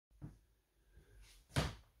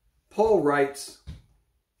Paul writes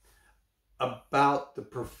about the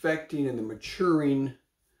perfecting and the maturing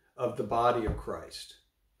of the body of Christ,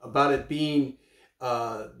 about it being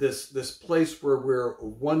this place where we're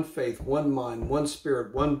one faith, one mind, one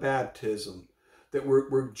spirit, one baptism, that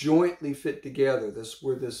we're jointly fit together. That's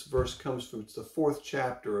where this verse comes from. It's the 4th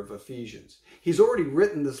chapter of Ephesians. He's already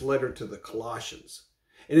written this letter to the Colossians.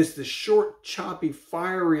 And it's the short, choppy,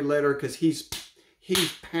 fiery letter because he's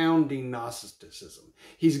pounding Gnosticism.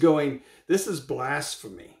 He's going, this is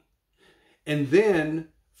blasphemy. And then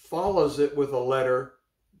follows it with a letter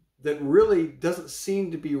that really doesn't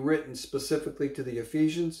seem to be written specifically to the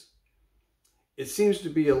Ephesians. It seems to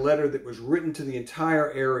be a letter that was written to the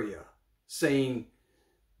entire area, saying,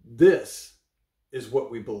 this is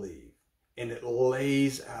what we believe. And it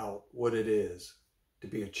lays out what it is to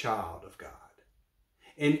be a child of God.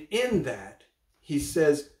 And in that, he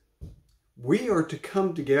says, we are to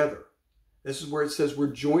come together. This is where it says we're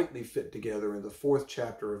jointly fit together in the 4th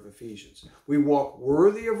chapter of Ephesians. We walk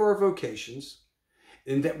worthy of our vocations,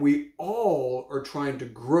 in that we all are trying to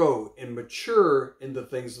grow and mature in the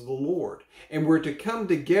things of the Lord. And we're to come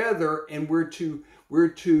together, and we're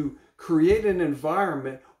to create an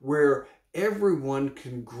environment where everyone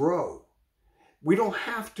can grow. We don't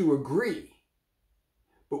have to agree,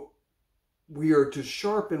 but we are to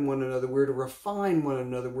sharpen one another. We're to refine one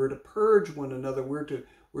another. We're to purge one another. We're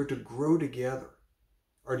to grow together.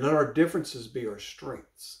 Or let our differences be our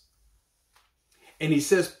strengths. And he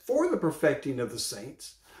says, for the perfecting of the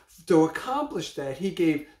saints, to accomplish that, he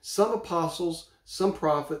gave some apostles, some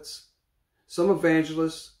prophets, some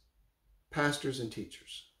evangelists, pastors, and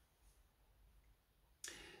teachers.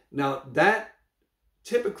 Now, that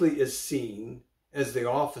typically is seen as the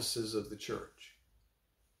offices of the church.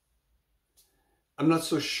 I'm not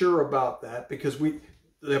so sure about that, because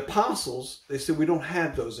the apostles, they said we don't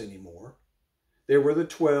have those anymore. There were the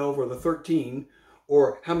 12 or the 13,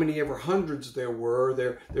 or how many ever hundreds there were.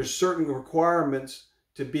 There's certain requirements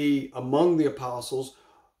to be among the apostles.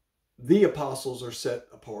 The apostles are set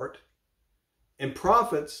apart. And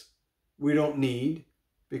prophets, we don't need,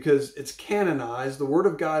 because it's canonized. The word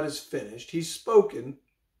of God is finished. He's spoken.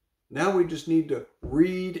 Now we just need to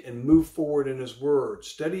read and move forward in his word.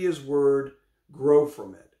 Study his word, grow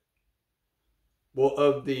from it. Well,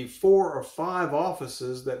 of the 4 or 5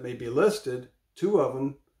 offices that may be listed, 2 of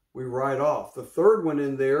them we write off. The third one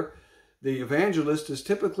in there, the evangelist, is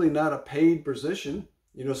typically not a paid position.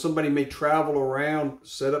 You know, somebody may travel around,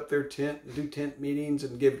 set up their tent, and do tent meetings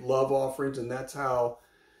and give love offerings, and that's how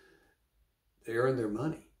they earn their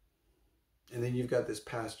money. And then you've got this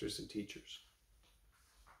pastors and teachers.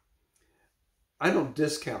 I don't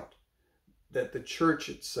discount that the church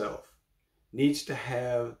itself needs to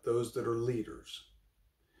have those that are leaders.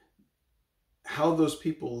 How those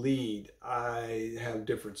people lead, I have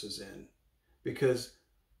differences in, because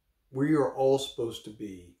we are all supposed to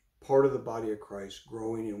be part of the body of Christ,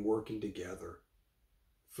 growing and working together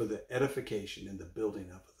for the edification and the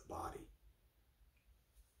building up of the body.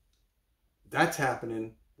 That's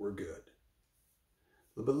happening, we're good.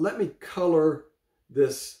 But let me color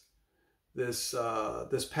this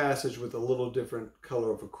passage with a little different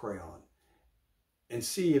color of a crayon and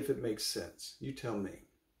see if it makes sense. You tell me.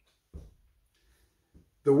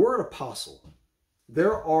 The word apostle,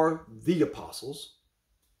 there are the apostles,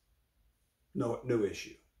 no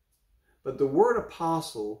issue. But the word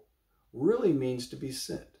apostle really means to be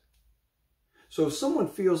sent. So if someone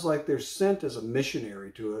feels like they're sent as a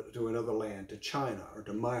missionary to another land, to China or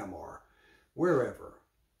to Myanmar, wherever,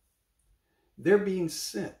 they're being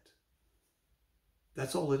sent.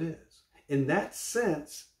 That's all it is. In that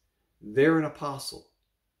sense, they're an apostle.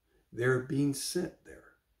 They're being sent there.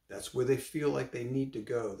 That's where they feel like they need to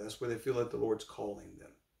go. That's where they feel like the Lord's calling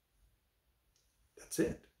them. That's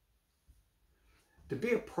it. To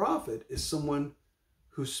be a prophet is someone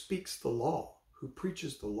who speaks the law, who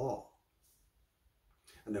preaches the law.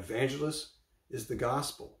 An evangelist is the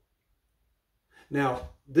gospel. Now,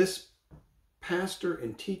 this pastor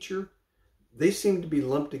and teacher, they seem to be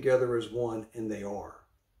lumped together as one, and they are.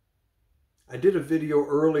 I did a video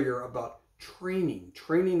earlier about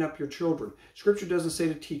training up your children. Scripture doesn't say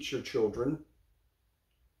to teach your children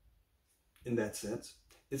in that sense.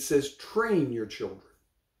 It says train your children.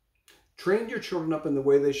 Train your children up in the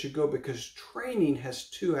way they should go, because training has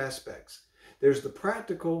 2 aspects. There's the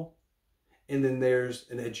practical, and then there's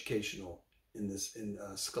an educational,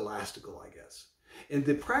 scholastical, I guess. And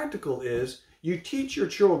the practical is you teach your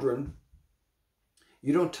children,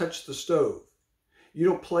 you don't touch the stove. You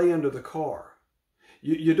don't play under the car.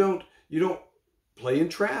 You don't play in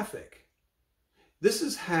traffic. This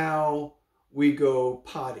is how we go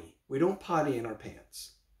potty. We don't potty in our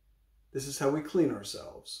pants. This is how we clean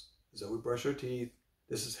ourselves. This is how we brush our teeth.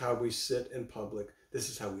 This is how we sit in public. This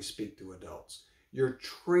is how we speak to adults. You're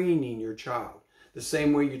training your child. The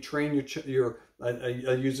same way you train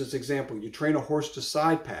I'll use this example. You train a horse to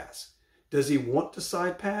side pass. Does he want to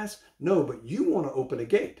side pass? No, but you want to open a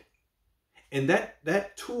gate. And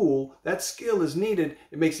that tool, that skill is needed.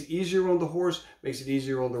 It makes it easier on the horse, makes it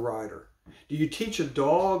easier on the rider. Do you teach a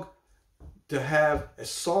dog to have a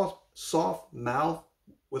soft mouth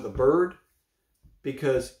with a bird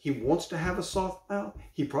because he wants to have a soft mouth?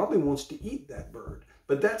 He probably wants to eat that bird,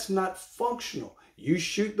 but that's not functional. You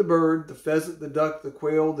shoot the bird, the pheasant, the duck, the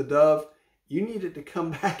quail, the dove, you need it to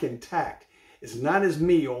come back intact. It's not his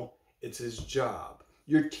meal, it's his job.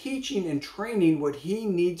 You're teaching and training what he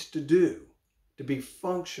needs to do to be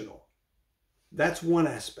functional. That's one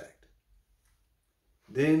aspect.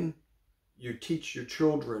 Then you teach your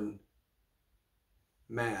children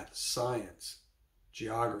math, science,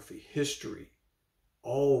 geography, history,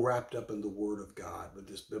 all wrapped up in the Word of God with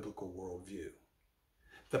this biblical worldview.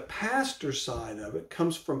 The pastor side of it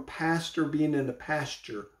comes from pastor being in the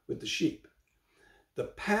pasture with the sheep. The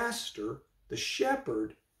pastor, the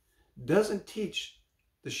shepherd, doesn't teach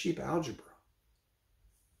the sheep algebra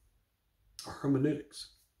or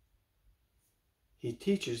hermeneutics. He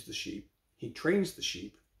teaches the sheep, he trains the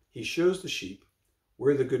sheep, he shows the sheep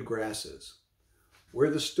where the good grass is, where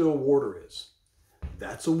the still water is.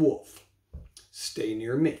 That's a wolf. Stay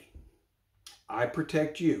near me. I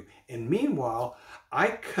protect you. And meanwhile, I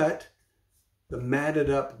cut the matted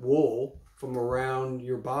up wool from around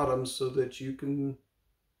your bottom so that you can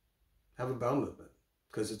have a bowel movement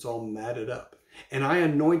because it's all matted up. And I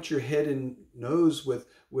anoint your head and nose with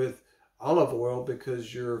olive oil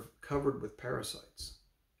because you're covered with parasites.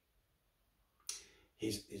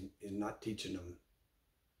 He's not teaching them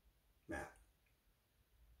math.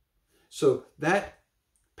 So that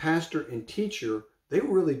pastor and teacher, they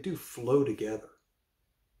really do flow together.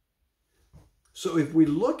 So if we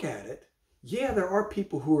look at it, yeah, there are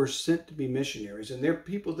people who are sent to be missionaries, and there are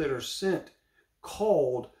people that are sent,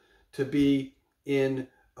 called to be in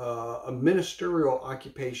a ministerial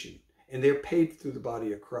occupation, and they're paid through the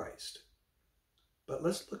body of Christ. But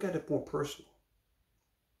let's look at it more personal,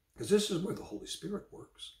 because this is where the Holy Spirit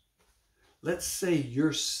works. Let's say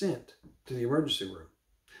you're sent to the emergency room.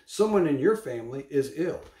 Someone in your family is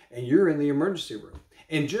ill, and you're in the emergency room.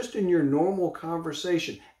 And just in your normal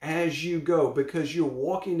conversation, as you go, because you're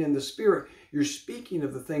walking in the Spirit, you're speaking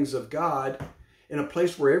of the things of God. In a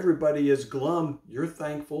place where everybody is glum, you're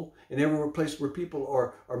thankful. In every place where people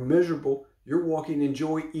are miserable, you're walking in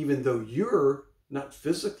joy, even though you're not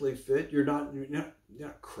physically fit. You're not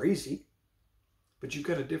crazy. But you've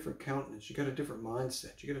got a different countenance. You've got a different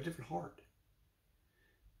mindset. You've got a different heart.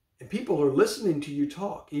 And people are listening to you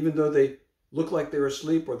talk, even though they look like they're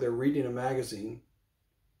asleep or they're reading a magazine.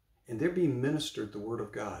 And they're being ministered the Word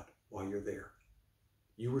of God while you're there.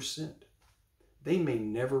 You were sent. They may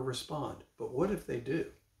never respond, but what if they do?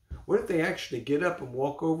 What if they actually get up and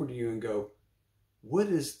walk over to you and go, what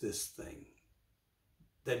is this thing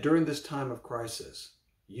that during this time of crisis,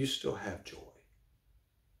 you still have joy?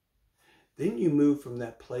 Then you move from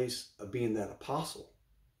that place of being that apostle,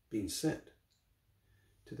 being sent,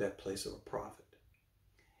 to that place of a prophet.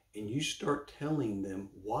 And you start telling them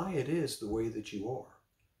why it is the way that you are.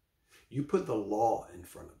 You put the law in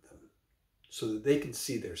front of them so that they can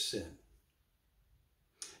see their sin.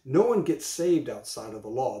 No one gets saved outside of the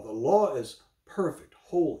law. The law is perfect,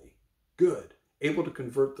 holy, good, able to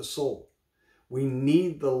convert the soul. We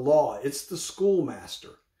need the law. It's the schoolmaster.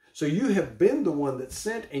 So you have been the one that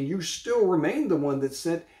sent, and you still remain the one that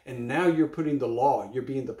sent, and now you're putting the law. You're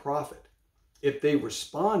being the prophet. If they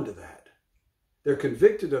respond to that, they're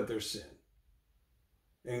convicted of their sin.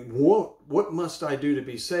 And what must I do to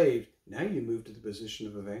be saved? Now you move to the position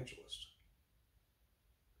of evangelist.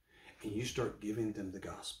 And you start giving them the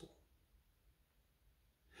gospel.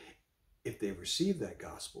 If they receive that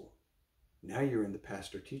gospel, now you're in the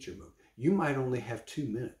pastor-teacher mode. You might only have 2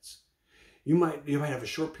 minutes. You might have a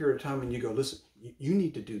short period of time and you go, listen, you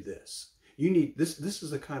need to do this. You need this. This is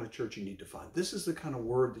the kind of church you need to find. This is the kind of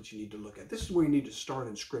word that you need to look at. This is where you need to start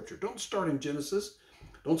in Scripture. Don't start in Genesis.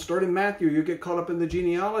 Don't start in Matthew. You get caught up in the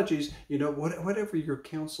genealogies. You know, whatever your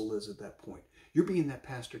counsel is at that point. You're being that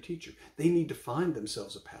pastor-teacher. They need to find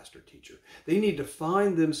themselves a pastor-teacher. They need to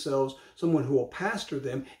find themselves someone who will pastor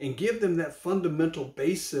them and give them that fundamental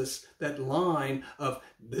basis, that line of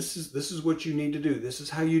this is what you need to do. This is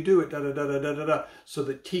how you do it, da-da-da-da-da-da, so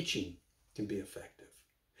that teaching can be effective.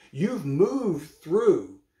 You've moved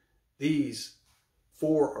through these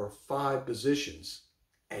 4 or 5 positions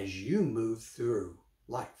as you move through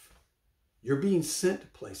life. You're being sent to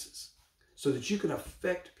places. so that you can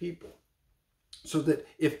affect people, so that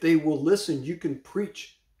if they will listen, you can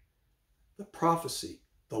preach the prophecy,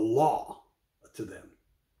 the law to them,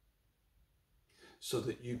 so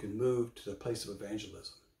that you can move to the place of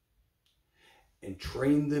evangelism and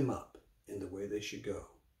train them up in the way they should go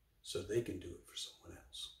so they can do it for someone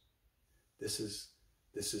else. This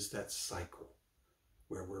is that cycle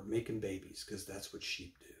where we're making babies, because that's what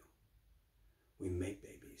sheep do. We make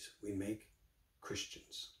babies. We make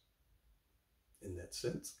Christians. In that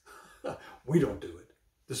sense, we don't do it.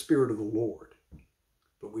 The Spirit of the Lord,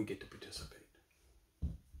 but we get to participate.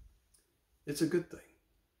 It's a good thing.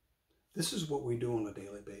 This is what we do on a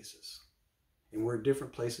daily basis. And we're in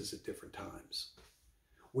different places at different times.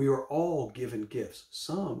 We are all given gifts.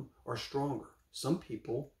 Some are stronger. Some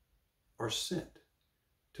people are sent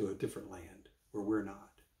to a different land where we're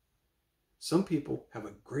not. Some people have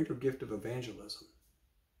a greater gift of evangelism.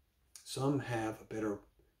 Some have a better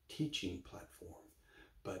teaching platform,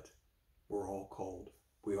 but we're all called.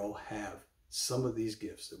 We all have some of these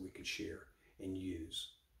gifts that we can share and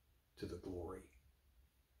use to the glory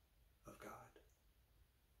of God,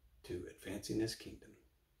 to advancing His kingdom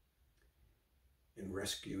and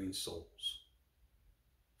rescuing souls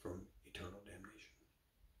from eternal damnation.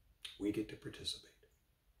 We get to participate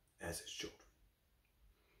as His children.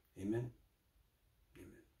 Amen.